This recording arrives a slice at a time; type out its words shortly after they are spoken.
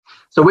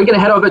So we're going to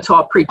head over to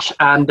our preach,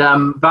 and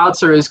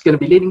Wouter is going to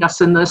be leading us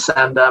in this,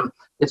 and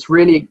it's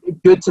really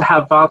good to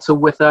have Wouter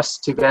with us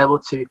to be able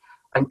to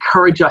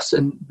encourage us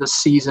in this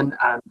season.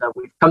 And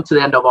we've come to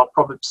the end of our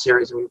Proverbs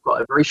series, and we've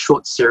got a very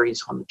short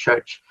series on the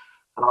church,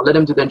 and I'll let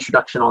him do the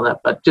introduction on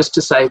that. But just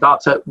to say,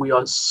 Wouter, we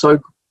are so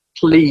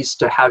pleased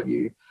to have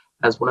you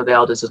as one of the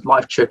elders at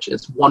Life Church.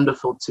 It's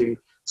wonderful to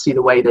see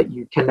the way that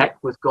you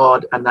connect with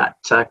God and that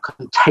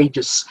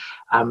contagious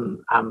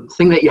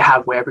thing that you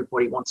have where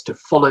everybody wants to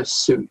follow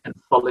suit and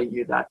follow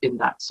you in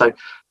that. So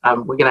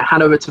we're going to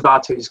hand over to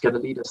Wouter, who's going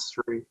to lead us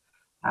through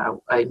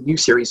a new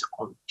series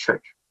on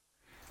church.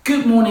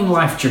 Good morning,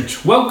 Life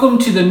Church. Welcome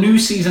to the new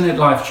season at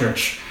Life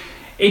Church.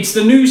 It's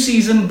the new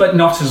season, but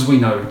not as we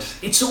know it.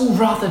 It's all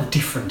rather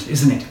different,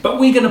 isn't it? But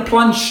we're going to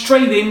plunge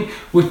straight in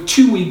with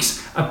 2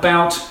 weeks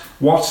about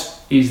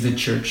what is the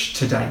church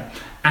today.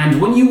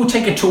 And when you will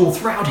take a tour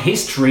throughout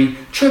history,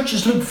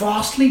 churches look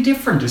vastly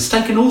different. It's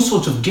taken all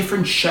sorts of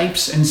different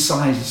shapes and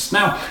sizes.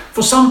 Now,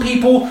 for some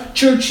people,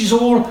 church is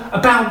all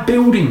about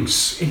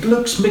buildings. It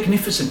looks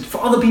magnificent. For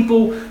other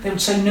people, they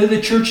would say, no, the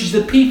church is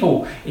the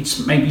people.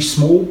 It's maybe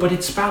small, but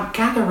it's about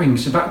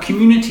gatherings, about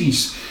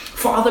communities.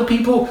 For other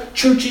people,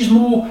 church is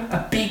more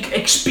a big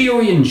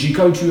experience. You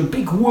go to a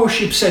big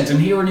worship set and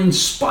hear an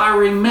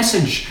inspiring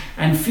message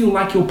and feel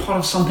like you're part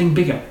of something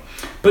bigger.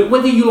 But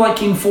whether you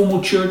like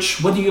informal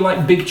church, whether you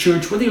like big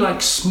church, whether you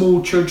like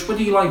small church,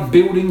 whether you like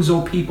buildings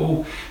or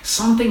people,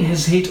 something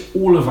has hit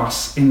all of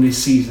us in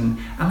this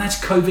season, and that's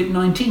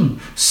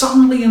COVID-19.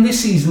 Suddenly in this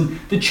season,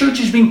 the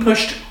church is being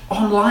pushed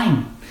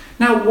online.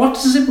 Now, what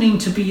does it mean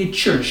to be a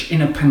church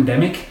in a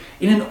pandemic,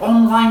 in an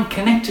online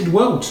connected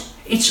world?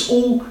 It's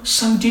all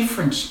so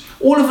different.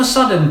 All of a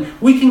sudden,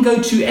 we can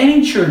go to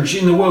any church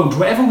in the world,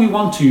 wherever we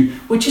want to,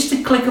 with just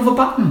a click of a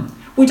button.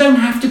 We don't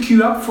have to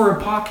queue up for a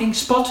parking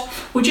spot.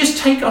 We just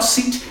take our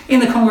seat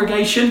in the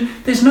congregation.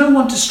 There's no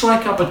one to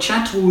strike up a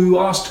chat where we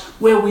asked,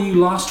 where were you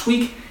last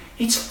week?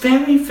 It's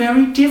very,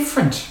 very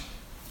different.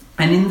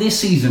 And in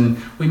this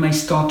season, we may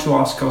start to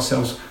ask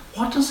ourselves,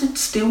 what does it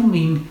still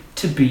mean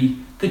to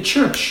be the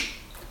church?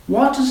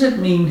 What does it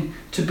mean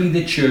to be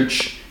the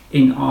church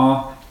in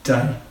our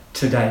day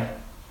today?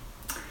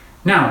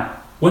 Now,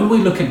 when we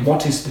look at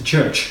what is the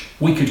church,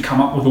 we could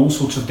come up with all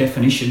sorts of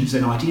definitions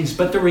and ideas,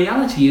 but the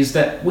reality is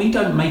that we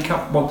don't make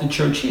up what the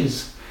church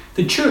is.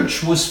 The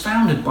church was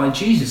founded by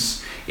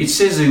Jesus. It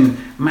says in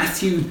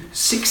Matthew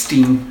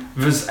 16,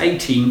 verse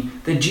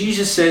 18, that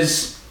Jesus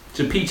says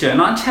to Peter, and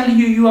I tell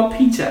you, you are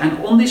Peter,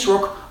 and on this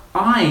rock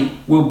I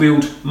will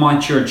build my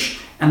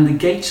church, and the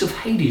gates of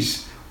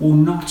Hades will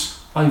not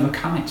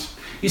overcome it.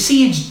 You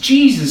see, it's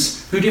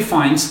Jesus who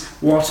defines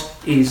what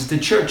is the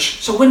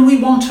church. So when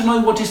we want to know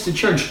what is the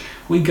church,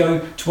 we go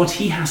to what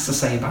he has to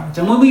say about it.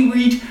 And when we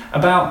read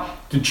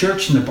about the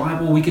church in the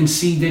Bible, we can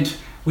see that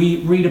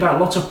we read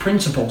about lots of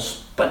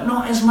principles, but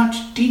not as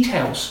much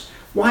details.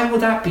 Why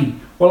would that be?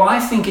 Well, I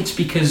think it's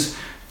because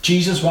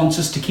Jesus wants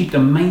us to keep the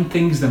main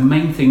things,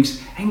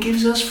 and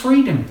gives us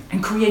freedom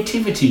and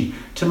creativity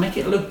to make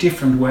it look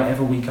different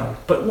wherever we go.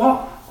 But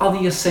what are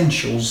the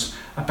essentials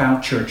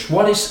about church?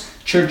 What is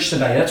church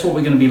today? That's what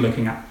we're going to be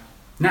looking at.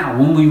 Now,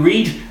 when we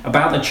read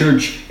about the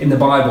church in the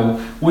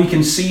Bible, we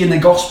can see in the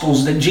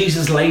Gospels that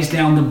Jesus lays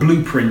down the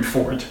blueprint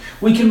for it.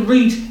 We can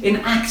read in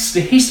Acts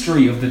the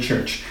history of the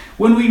church.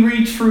 When we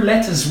read through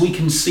letters, we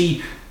can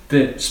see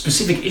the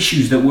specific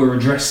issues that were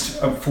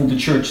addressed for the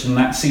church in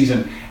that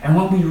season. And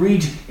when we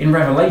read in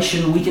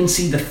Revelation, we can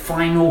see the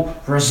final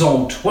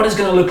result, what it's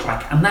going to look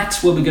like. And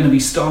that's where we're going to be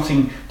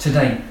starting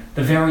today,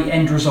 the very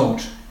end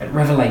result at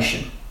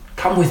Revelation.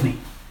 Come with me.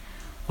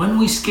 When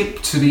we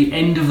skip to the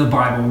end of the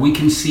Bible, we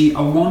can see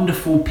a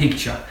wonderful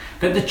picture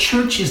that the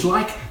church is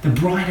like the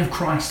bride of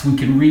Christ. We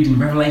can read in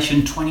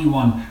Revelation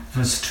 21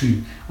 verse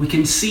 2. We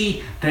can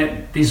see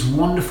that this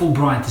wonderful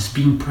bride is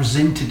being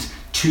presented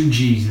to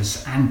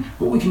Jesus. And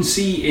what we can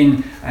see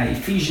in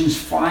Ephesians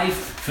 5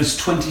 verse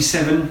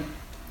 27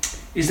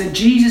 is that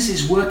Jesus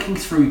is working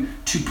through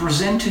to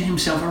present to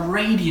himself a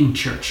radiant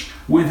church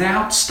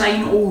without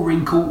stain or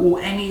wrinkle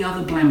or any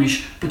other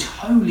blemish, but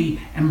holy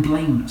and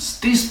blameless.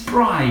 This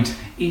bride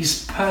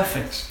is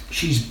perfect.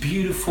 She's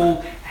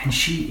beautiful and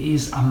she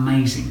is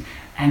amazing.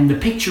 And the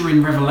picture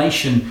in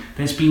Revelation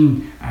that's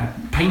been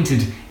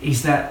painted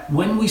is that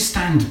when we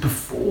stand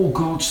before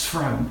God's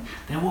throne,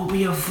 there will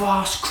be a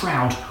vast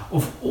crowd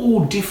of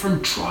all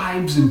different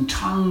tribes and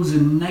tongues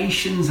and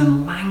nations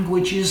and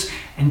languages,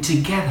 and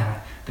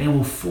together they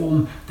will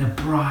form the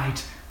bride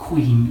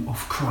queen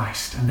of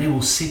Christ, and they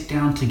will sit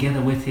down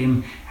together with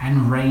him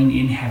and reign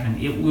in heaven.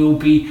 It will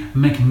be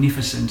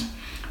magnificent.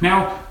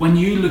 Now, when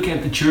you look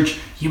at the church,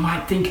 you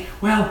might think,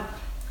 well,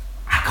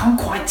 I can't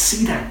quite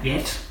see that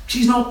yet.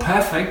 She's not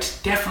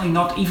perfect, definitely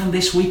not. Even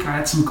this week I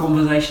had some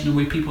conversation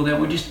with people that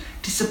were just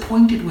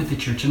disappointed with the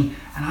church, and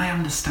I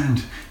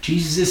understand.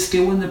 Jesus is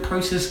still in the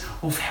process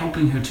of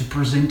helping her to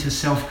present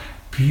herself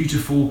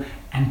beautiful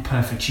and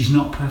perfect. She's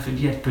not perfect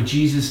yet, but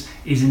Jesus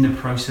is in the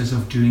process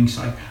of doing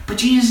so. But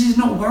Jesus is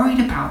not worried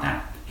about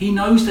that. He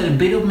knows that a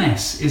bit of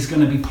mess is going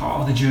to be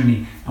part of the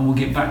journey, and we'll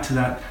get back to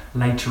that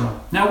later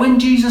on. Now, when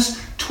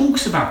Jesus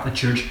talks about the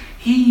church,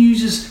 he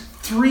uses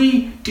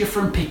 3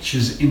 different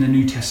pictures in the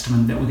New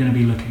Testament that we're going to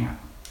be looking at.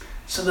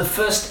 So the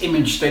first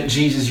image that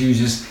Jesus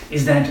uses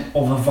is that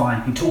of a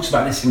vine. He talks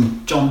about this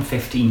in John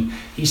 15.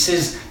 He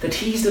says that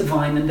he's the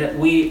vine and that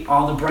we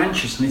are the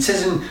branches. And it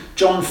says in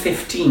John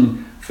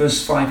 15,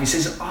 verse 5, he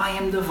says, I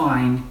am the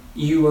vine,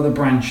 you are the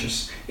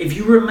branches. If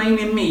you remain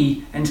in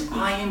me and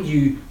I in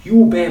you, you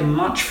will bear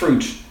much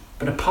fruit.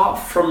 But apart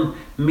from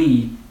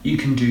me, you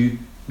can do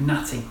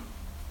nothing.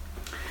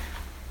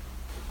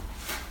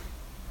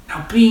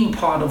 Now, being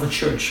part of a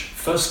church,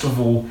 first of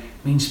all,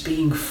 means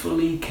being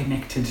fully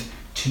connected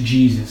to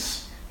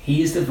Jesus.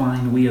 He is the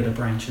vine, we are the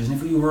branches. And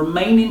if we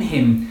remain in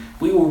him,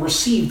 we will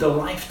receive the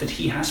life that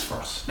he has for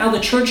us. Now, the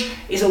church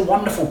is a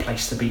wonderful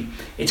place to be.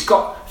 It's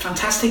got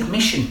fantastic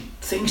mission,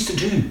 things to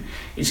do.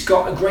 It's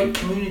got a great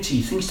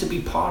community, things to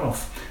be part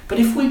of. But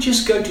if we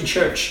just go to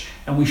church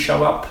and we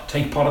show up,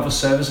 take part of a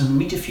service and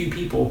meet a few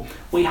people,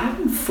 we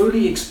haven't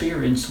fully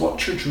experienced what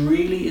church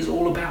really is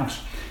all about.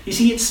 You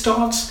see, it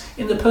starts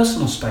in the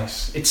personal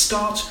space. It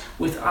starts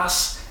with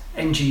us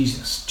and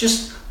Jesus.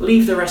 Just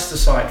leave the rest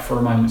aside for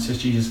a moment,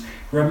 says Jesus.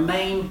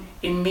 Remain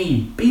in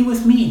me. Be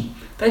with me.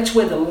 That's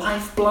where the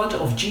lifeblood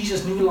of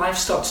Jesus' new life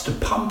starts to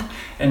pump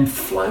and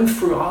flow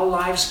through our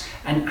lives.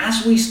 And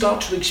as we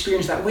start to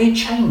experience that, we're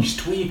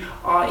changed. We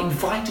are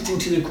invited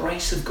into the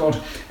grace of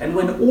God. And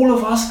when all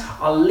of us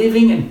are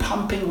living and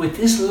pumping with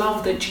this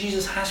love that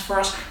Jesus has for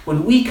us,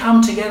 when we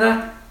come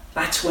together,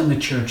 that's when the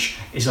church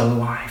is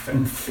alive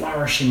and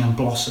flourishing and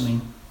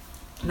blossoming.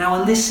 Now,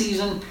 in this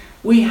season,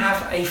 we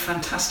have a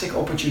fantastic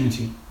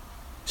opportunity.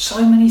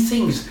 So many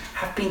things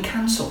have been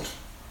cancelled.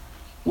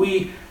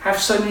 We have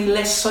so many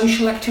less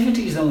social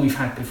activities than we've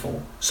had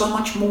before. So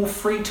much more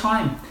free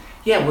time.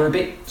 Yeah, we're a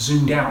bit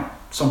zoomed out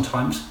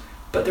sometimes,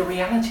 but the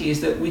reality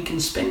is that we can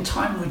spend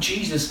time with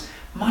Jesus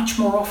much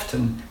more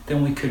often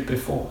than we could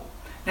before.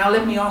 Now,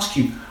 let me ask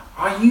you,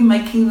 are you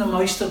making the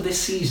most of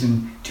this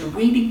season to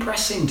really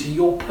press into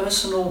your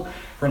personal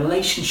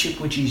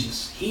relationship with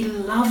Jesus? He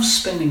loves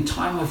spending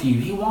time with you.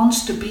 He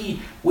wants to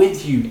be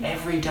with you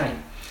every day.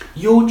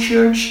 Your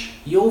church,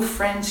 your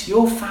friends,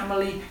 your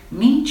family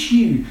need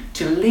you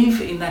to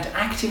live in that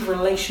active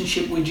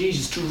relationship with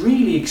Jesus to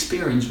really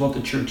experience what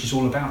the church is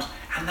all about.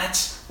 And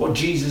that's what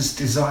Jesus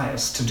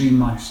desires to do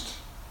most.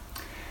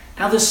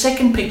 Now, the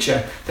second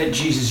picture that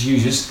Jesus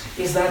uses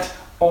is that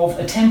of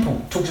a temple.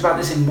 He talks about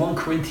this in 1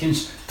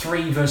 Corinthians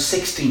 3 verse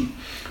 16.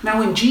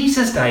 Now, in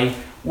Jesus' day,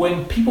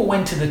 when people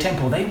went to the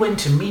temple, they went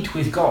to meet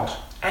with God.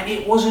 And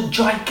it was a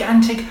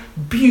gigantic,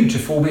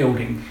 beautiful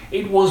building.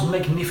 It was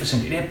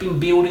magnificent. It had been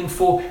building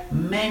for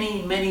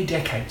many, many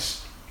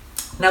decades.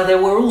 Now,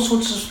 there were all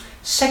sorts of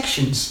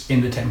sections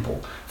in the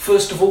temple.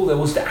 First of all, there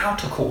was the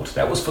outer court.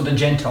 That was for the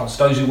Gentiles,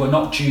 those who were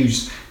not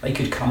Jews. They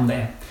could come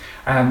there.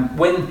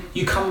 When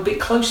you come a bit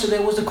closer,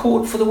 there was a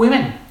court for the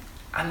women.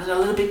 And then a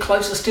little bit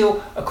closer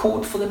still, a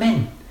court for the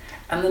men.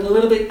 And then a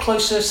little bit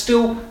closer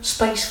still,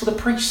 space for the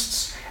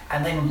priests.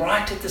 And then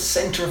right at the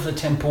center of the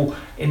temple,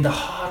 in the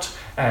heart,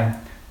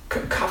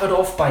 covered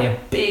off by a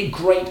big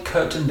great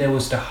curtain, there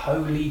was the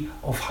Holy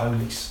of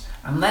Holies.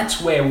 And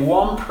that's where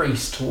one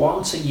priest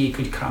once a year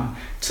could come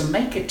to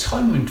make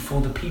atonement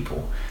for the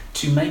people,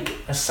 to make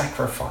a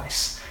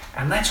sacrifice.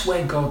 And that's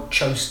where God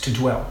chose to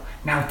dwell.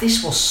 Now,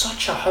 this was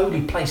such a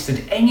holy place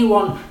that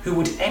anyone who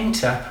would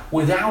enter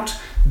without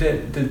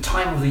the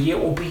time of the year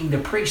or being the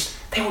priest,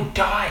 they would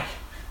die.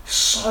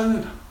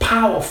 So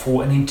powerful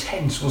and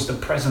intense was the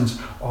presence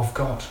of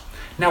God.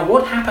 Now,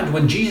 what happened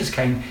when Jesus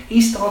came? He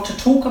started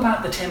to talk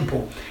about the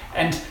temple,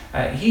 and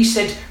he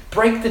said,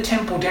 break the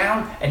temple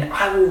down and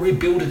I will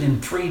rebuild it in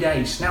 3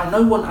 days. Now,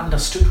 no one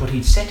understood what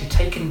he'd said. It had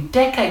taken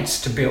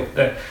decades to build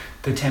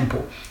the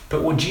temple.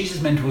 But what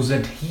Jesus meant was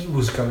that he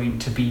was going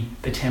to be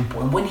the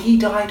temple. And when he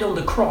died on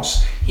the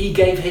cross, he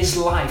gave his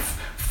life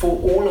for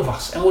all of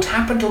us. And what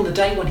happened on the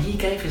day when he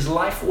gave his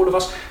life for all of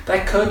us,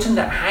 that curtain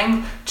that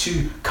hung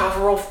to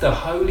cover off the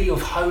Holy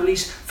of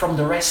Holies from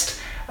the rest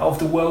of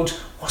the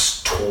world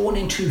was torn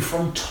in two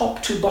from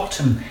top to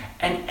bottom,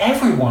 and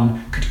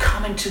everyone could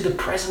come into the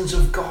presence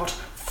of God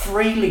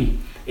freely.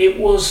 It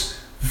was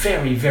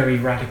very, very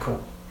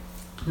radical.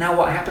 Now,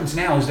 what happens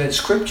now is that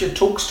Scripture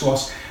talks to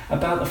us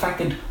about the fact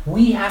that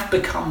we have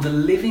become the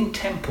living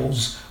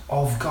temples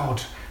of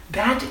God.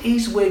 That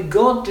is where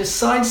God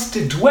decides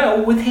to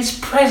dwell with his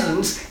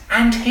presence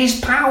and his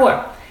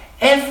power.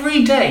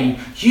 Every day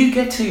you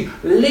get to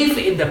live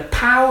in the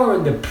power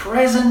and the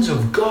presence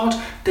of God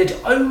that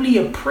only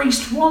a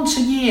priest once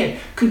a year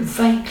could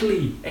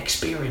vaguely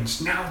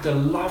experience. Now the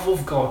love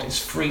of God is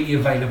freely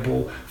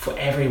available for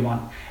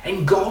everyone.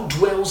 And God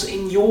dwells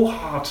in your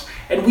heart.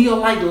 And we are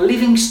like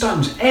living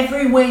stones.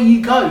 Everywhere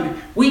you go,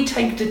 we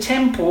take the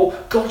temple,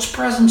 God's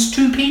presence,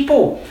 to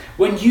people.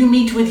 When you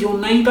meet with your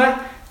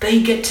neighbor,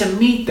 they get to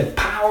meet the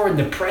power and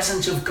the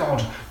presence of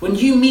God. When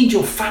you meet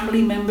your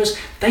family members,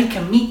 they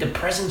can meet the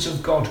presence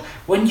of God.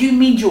 When you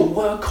meet your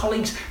work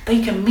colleagues,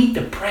 they can meet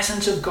the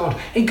presence of God.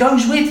 It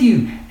goes with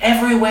you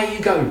everywhere you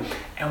go.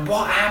 And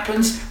what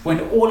happens when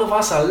all of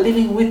us are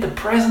living with the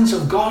presence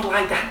of God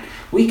like that?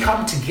 We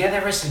come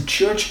together as a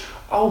church.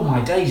 Oh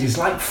my days, it's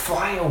like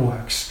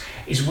fireworks.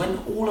 Is when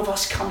all of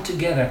us come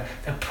together,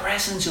 the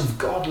presence of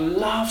God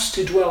loves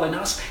to dwell in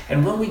us.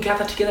 And when we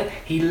gather together,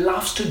 He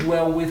loves to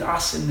dwell with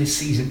us in this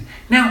season.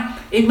 Now,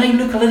 it may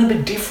look a little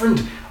bit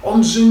different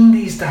on Zoom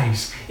these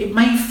days. It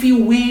may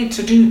feel weird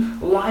to do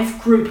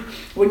live group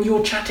when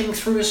you're chatting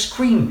through a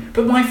screen.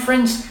 But my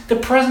friends, the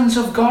presence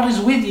of God is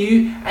with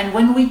you. And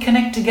when we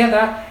connect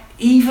together,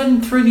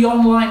 even through the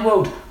online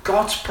world,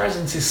 God's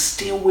presence is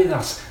still with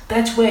us.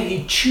 That's where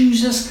He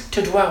chooses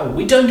to dwell.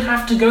 We don't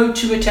have to go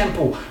to a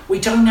temple. We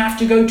don't have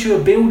to go to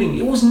a building.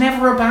 It was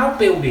never about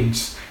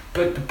buildings.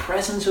 But the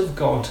presence of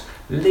God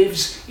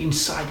lives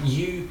inside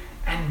you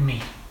and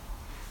me.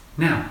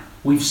 Now,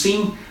 we've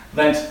seen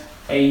that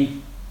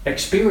an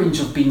experience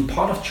of being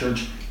part of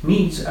church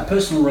needs a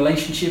personal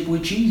relationship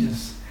with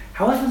Jesus.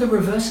 However, the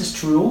reverse is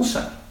true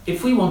also.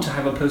 If we want to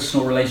have a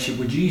personal relationship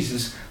with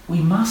Jesus, we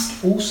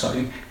must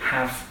also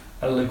have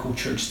a local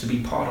church to be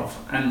part of.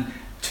 And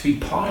to be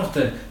part of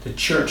the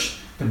church,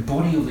 the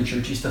body of the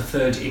church, is the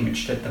third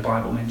image that the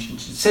Bible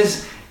mentions. It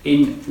says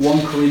in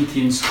 1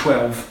 Corinthians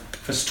 12,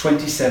 verse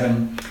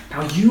 27,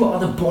 "Now you are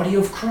the body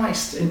of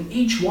Christ, and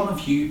each one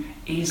of you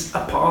is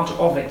a part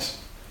of it."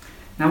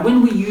 Now,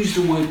 when we use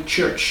the word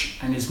church,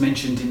 and is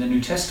mentioned in the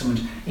New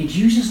Testament, it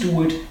uses the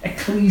word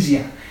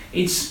ecclesia.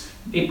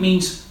 It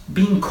means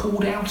being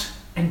called out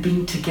and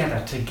being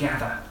together, to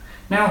gather.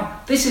 Now,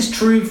 this is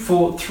true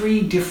for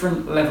three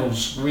different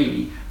levels,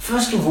 really.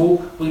 First of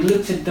all, we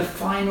looked at the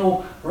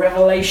final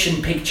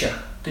revelation picture,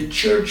 the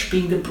church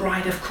being the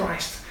bride of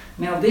Christ.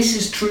 Now, this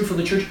is true for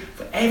the church,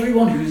 for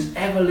everyone who's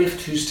ever lived,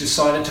 who's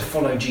decided to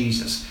follow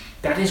Jesus.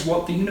 That is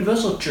what the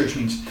universal church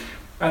means.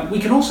 We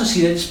can also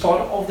see that it's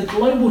part of the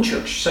global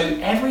church. So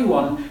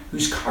everyone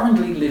who's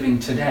currently living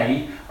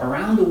today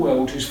around the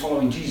world who's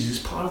following Jesus is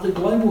part of the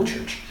global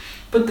church.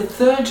 But the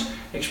third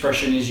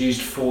expression is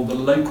used for the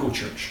local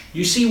church.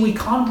 You see, we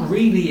can't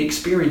really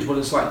experience what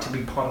it's like to be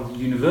part of the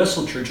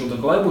universal church or the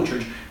global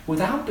church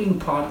without being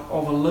part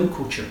of a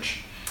local church.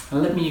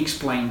 And let me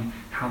explain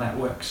how that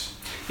works.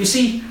 You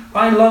see,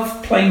 I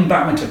love playing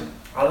badminton.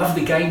 I love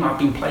the game. I've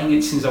been playing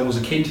it since I was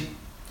a kid.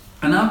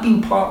 And I've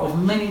been part of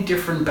many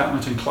different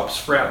badminton clubs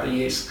throughout the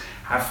years.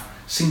 I've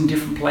seen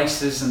different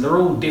places, and they're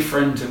all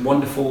different and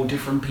wonderful,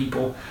 different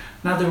people.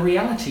 Now, the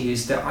reality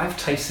is that I've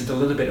tasted a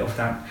little bit of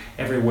that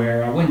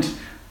everywhere I went.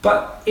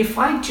 But if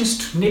I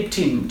just nipped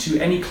into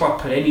any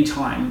club at any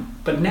time,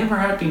 but never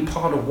had been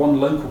part of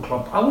one local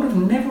club, I would have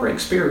never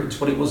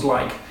experienced what it was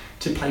like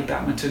to play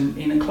badminton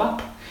in a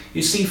club.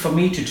 You see, for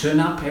me to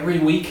turn up every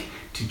week,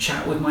 to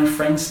chat with my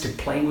friends, to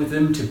play with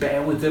them, to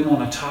bear with them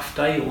on a tough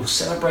day or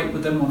celebrate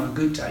with them on a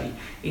good day,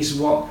 is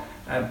what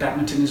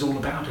badminton is all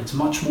about. It's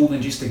much more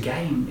than just a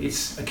game.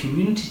 It's a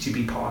community to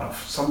be part of,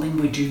 something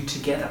we do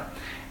together.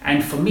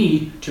 And for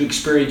me to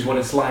experience what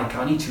it's like,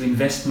 I need to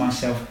invest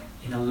myself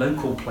in a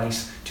local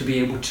place to be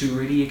able to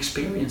really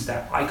experience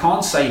that. I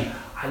can't say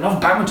I love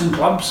badminton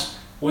clubs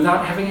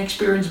without having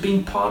experienced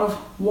being part of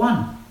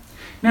one.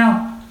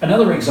 Now,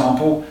 another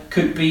example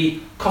could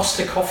be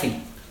Costa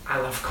Coffee. I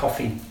love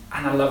coffee,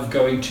 and I love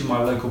going to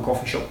my local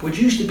coffee shop, which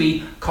used to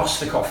be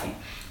Costa Coffee.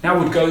 Now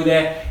I would go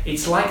there.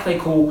 It's like they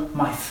call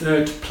my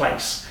third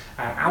place.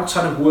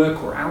 Outside of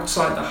work or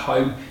outside the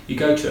home, you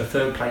go to a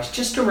third place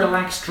just to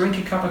relax, drink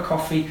a cup of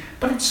coffee.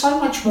 But it's so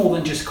much more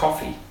than just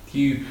coffee.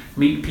 You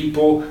meet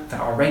people that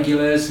are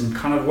regulars and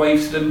kind of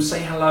wave to them,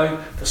 say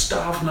hello. The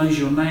staff knows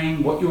your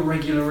name, what your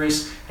regular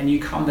is, and you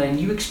come there and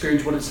you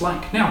experience what it's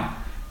like. Now,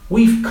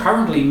 we've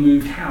currently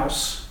moved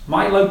house.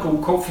 My local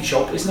coffee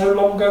shop is no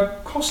longer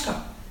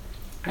Costa.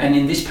 And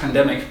in this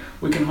pandemic,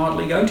 we can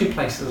hardly go to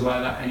places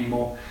like that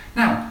anymore.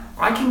 Now,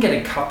 I can get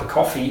a cup of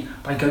coffee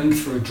by going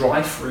through a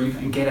drive-through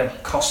and get a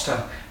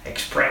Costa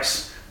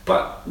Express.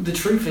 But the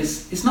truth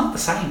is, it's not the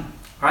same.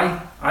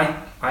 I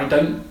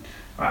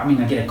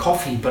get a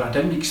coffee, but I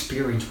don't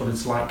experience what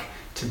it's like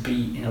to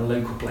be in a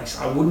local place.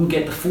 I wouldn't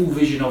get the full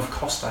vision of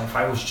Costa if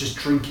I was just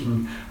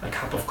drinking a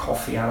cup of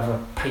coffee out of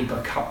a paper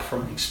cup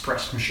from an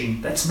express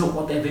machine. That's not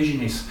what their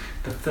vision is.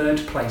 The third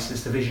place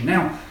is the vision.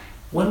 Now,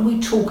 when we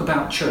talk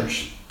about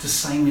church, the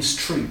same is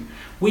true.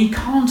 We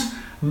can't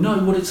know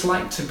what it's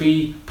like to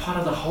be part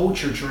of the whole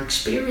church or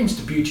experience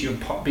the beauty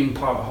of being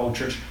part of the whole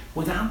church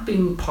without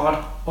being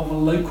part of a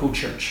local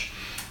church.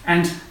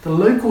 And the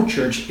local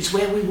church is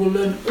where we will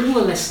learn all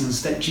the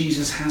lessons that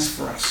Jesus has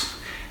for us.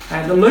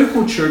 The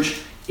local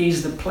church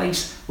is the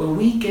place where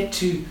we get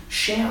to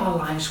share our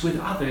lives with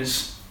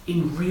others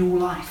in real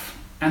life.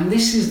 And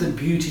this is the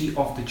beauty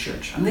of the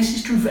church. And this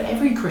is true for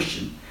every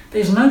Christian.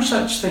 There's no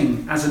such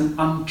thing as an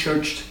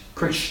unchurched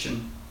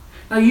Christian.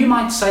 Now you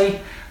might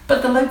say,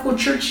 but the local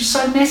church is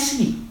so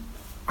messy.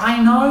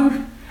 I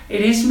know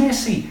it is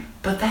messy,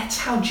 but that's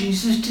how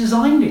Jesus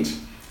designed it.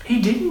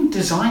 He didn't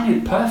design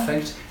it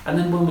perfect, and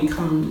then when we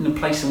come in a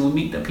place and we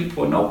meet that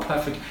people are not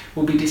perfect,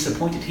 we'll be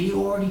disappointed. He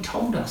already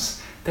told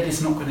us that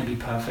it's not going to be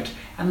perfect,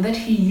 and that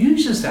He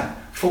uses that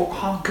for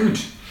our good.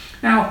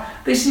 Now,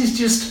 this is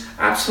just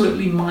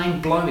absolutely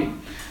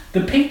mind-blowing.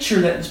 The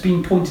picture that's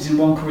been pointed in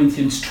 1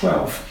 Corinthians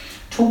 12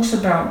 talks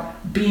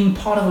about being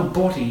part of a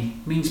body,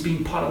 means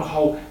being part of a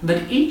whole, and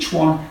that each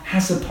one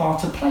has a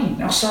part to play.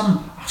 Now,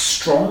 some are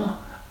strong,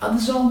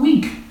 others are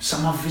weak.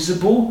 Some are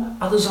visible,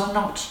 others are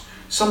not.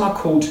 Some are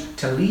called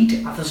to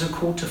lead, others are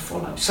called to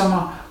follow. Some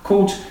are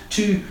called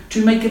to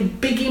make a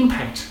big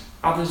impact,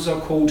 others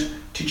are called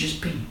to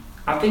just be.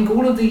 I think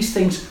all of these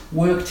things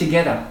work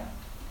together.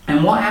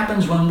 And what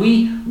happens when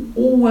we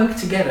all work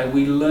together,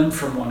 we learn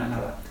from one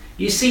another.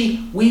 You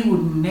see, we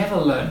would never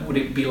learn what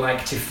it would be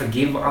like to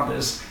forgive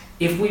others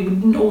if we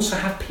wouldn't also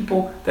have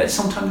people that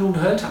sometimes would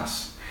hurt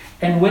us.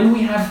 And when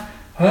we have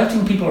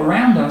hurting people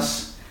around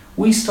us,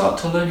 we start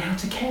to learn how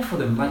to care for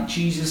them like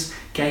Jesus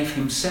gave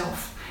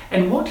himself.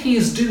 And what he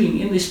is doing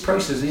in this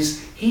process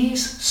is he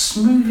is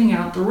smoothing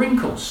out the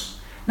wrinkles.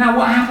 Now,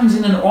 what happens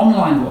in an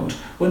online world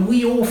when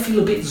we all feel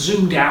a bit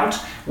zoomed out,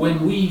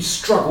 when we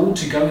struggle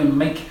to go and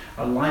make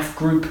a life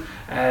group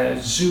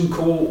Zoom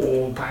call,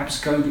 or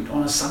perhaps go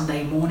on a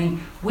Sunday morning,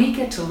 we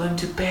get to learn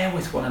to bear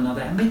with one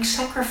another and make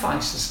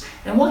sacrifices.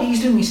 And what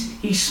he's doing is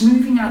he's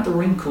smoothing out the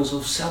wrinkles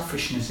of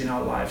selfishness in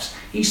our lives.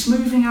 He's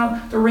smoothing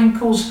out the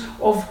wrinkles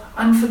of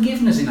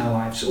unforgiveness in our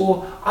lives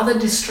or other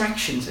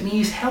distractions, and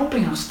he's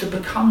helping us to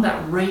become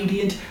that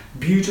radiant,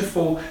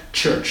 beautiful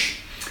church.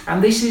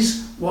 And this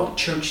is what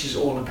church is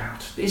all about.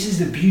 This is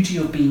the beauty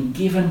of being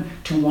given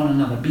to one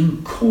another,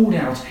 being called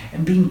out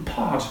and being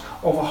part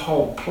of a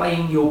whole,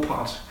 playing your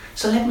part.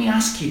 So let me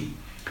ask you,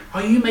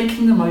 are you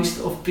making the most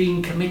of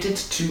being committed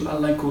to a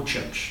local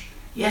church?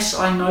 Yes,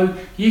 I know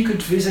you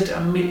could visit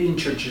 1,000,000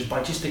 churches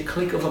by just a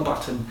click of a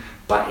button,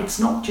 but it's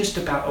not just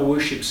about a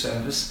worship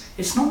service.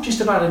 It's not just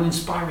about an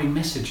inspiring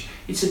message.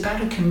 It's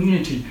about a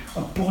community,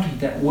 a body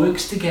that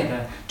works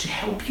together to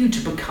help you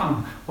to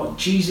become what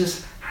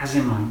Jesus has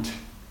in mind.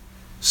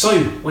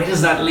 So, where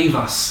does that leave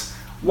us?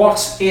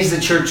 What is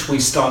the church we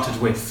started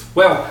with?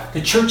 Well,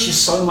 the church is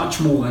so much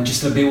more than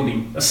just a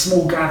building, a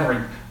small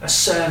gathering, a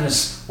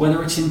service,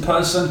 whether it's in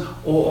person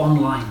or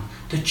online.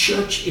 The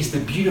church is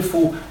the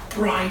beautiful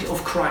bride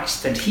of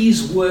Christ that he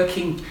is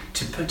working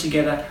to put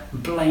together,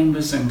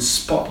 blameless and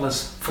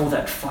spotless for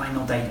that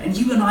final day. And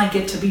you and I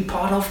get to be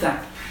part of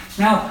that.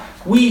 Now,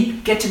 we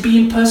get to be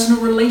in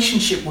personal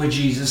relationship with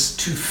Jesus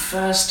to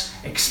first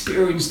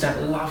experience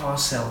that love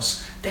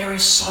ourselves. There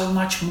is so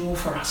much more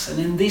for us. And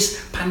in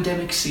this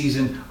pandemic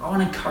season, I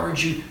want to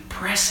encourage you,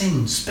 press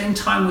in, spend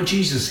time with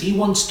Jesus. He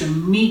wants to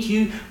meet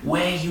you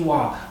where you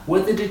are.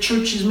 Whether the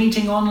church is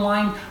meeting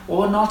online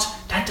or not,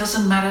 that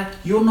doesn't matter.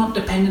 You're not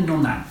dependent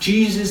on that.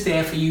 Jesus is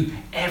there for you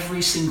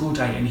every single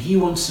day, and he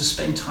wants to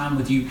spend time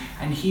with you,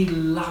 and he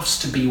loves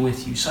to be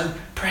with you. So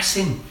press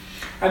in.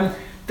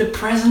 The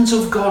presence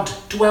of God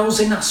dwells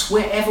in us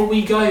wherever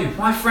we go.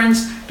 My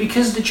friends,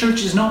 because the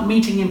church is not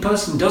meeting in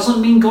person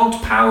doesn't mean God's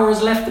power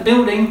has left the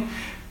building.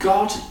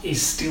 God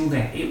is still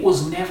there. It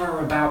was never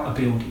about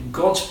a building.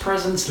 God's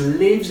presence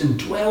lives and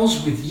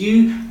dwells with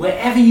you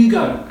wherever you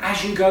go.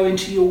 As you go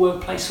into your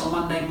workplace on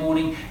Monday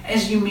morning,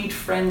 as you meet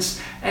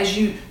friends, as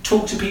you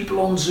talk to people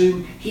on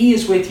Zoom, he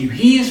is with you.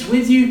 He is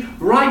with you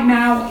right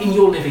now in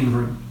your living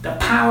room. The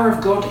power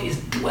of God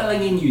is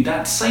dwelling in you.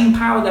 That same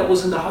power that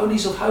was in the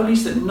holies of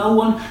holies that no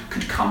one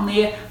could come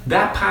near,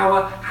 that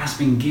power has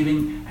been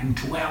given and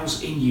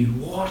dwells in you.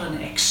 What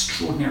an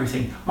extraordinary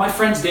thing. My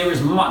friends, there is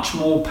much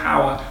more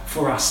power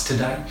for us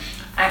today.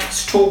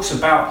 Acts talks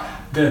about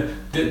the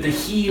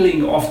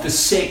healing of the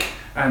sick,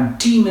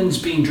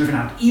 demons being driven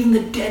out, even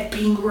the dead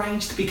being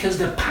raised, because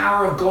the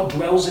power of God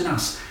dwells in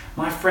us.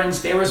 My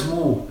friends, there is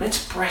more.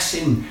 Let's press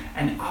in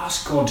and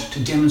ask God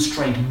to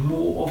demonstrate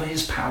more of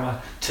his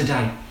power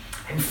today.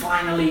 And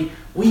finally,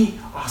 we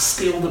are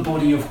still the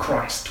body of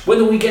Christ.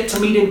 Whether we get to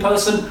meet in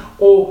person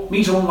or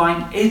meet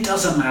online, it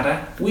doesn't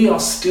matter. We are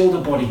still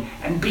the body.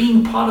 And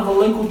being part of a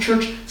local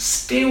church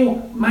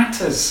still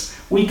matters.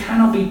 We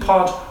cannot be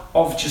part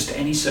of just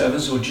any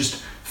service or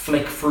just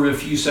flick through a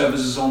few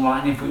services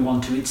online if we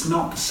want to. It's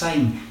not the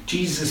same.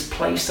 Jesus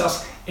placed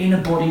us in a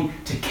body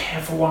to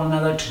care for one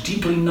another, to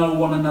deeply know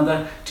one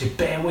another, to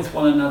bear with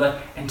one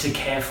another, and to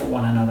care for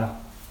one another.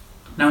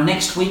 Now,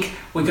 next week,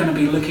 we're going to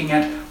be looking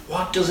at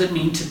what does it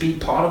mean to be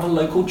part of a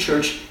local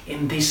church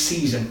in this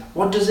season?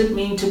 What does it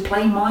mean to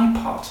play my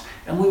part?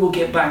 And we will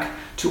get back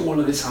to all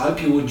of this. I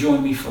hope you will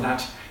join me for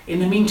that. In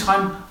the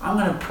meantime, I'm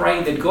going to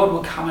pray that God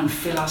will come and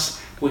fill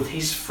us with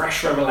his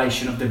fresh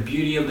revelation of the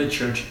beauty of the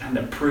church and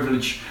the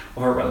privilege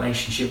of a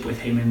relationship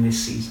with him in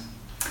this season.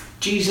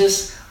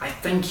 Jesus, I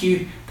thank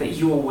you that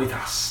you are with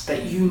us,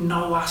 that you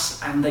know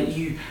us and that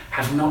you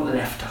have not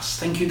left us.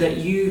 Thank you that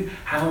you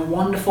have a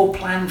wonderful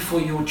plan for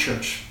your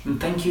church. And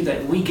thank you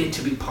that we get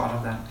to be part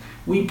of that.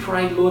 We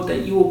pray, Lord,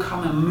 that you will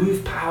come and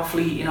move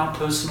powerfully in our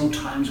personal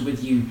times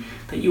with you,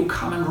 that you'll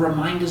come and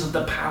remind us of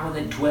the power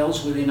that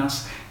dwells within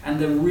us and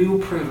the real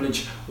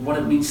privilege of what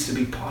it means to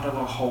be part of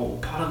a whole,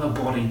 part of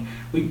a body.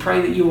 We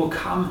pray that you will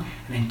come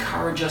and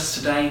encourage us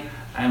today,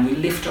 and we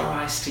lift our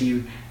eyes to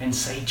you and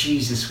say,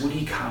 Jesus, will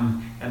you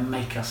come and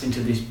make us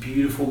into this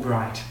beautiful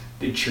bride,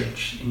 the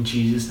church, in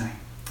Jesus' name.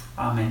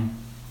 Amen.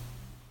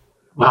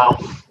 Wow.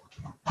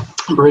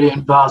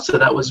 Brilliant, Val. So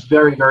that was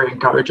very, very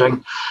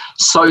encouraging.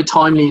 So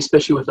timely,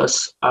 especially with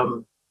us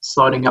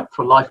signing up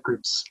for life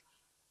groups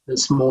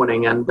this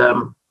morning. And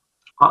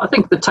I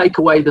think the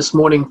takeaway this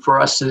morning for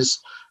us is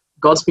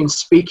God's been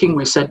speaking.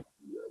 We said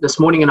this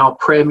morning in our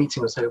prayer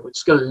meeting, we said we're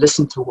just going to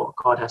listen to what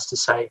God has to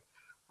say.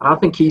 And I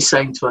think he's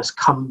saying to us,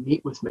 come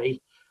meet with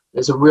me.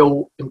 There's a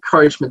real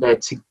encouragement there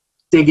to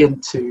dig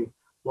into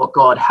what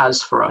God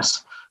has for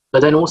us,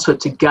 but then also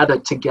to gather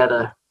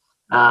together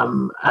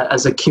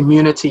as a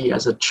community,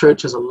 as a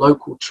church, as a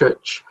local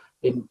church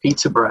in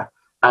Peterborough.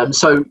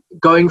 So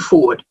going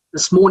forward,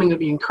 this morning, let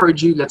me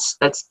encourage you, let's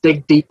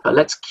dig deeper.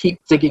 Let's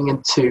keep digging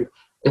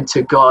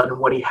into God and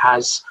what he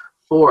has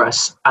for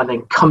us, and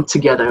then come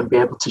together and be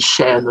able to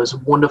share those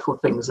wonderful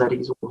things that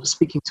he's always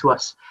speaking to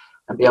us,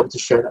 and be able to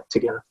share that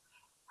together.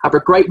 Have a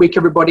great week,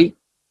 everybody.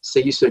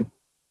 See you soon.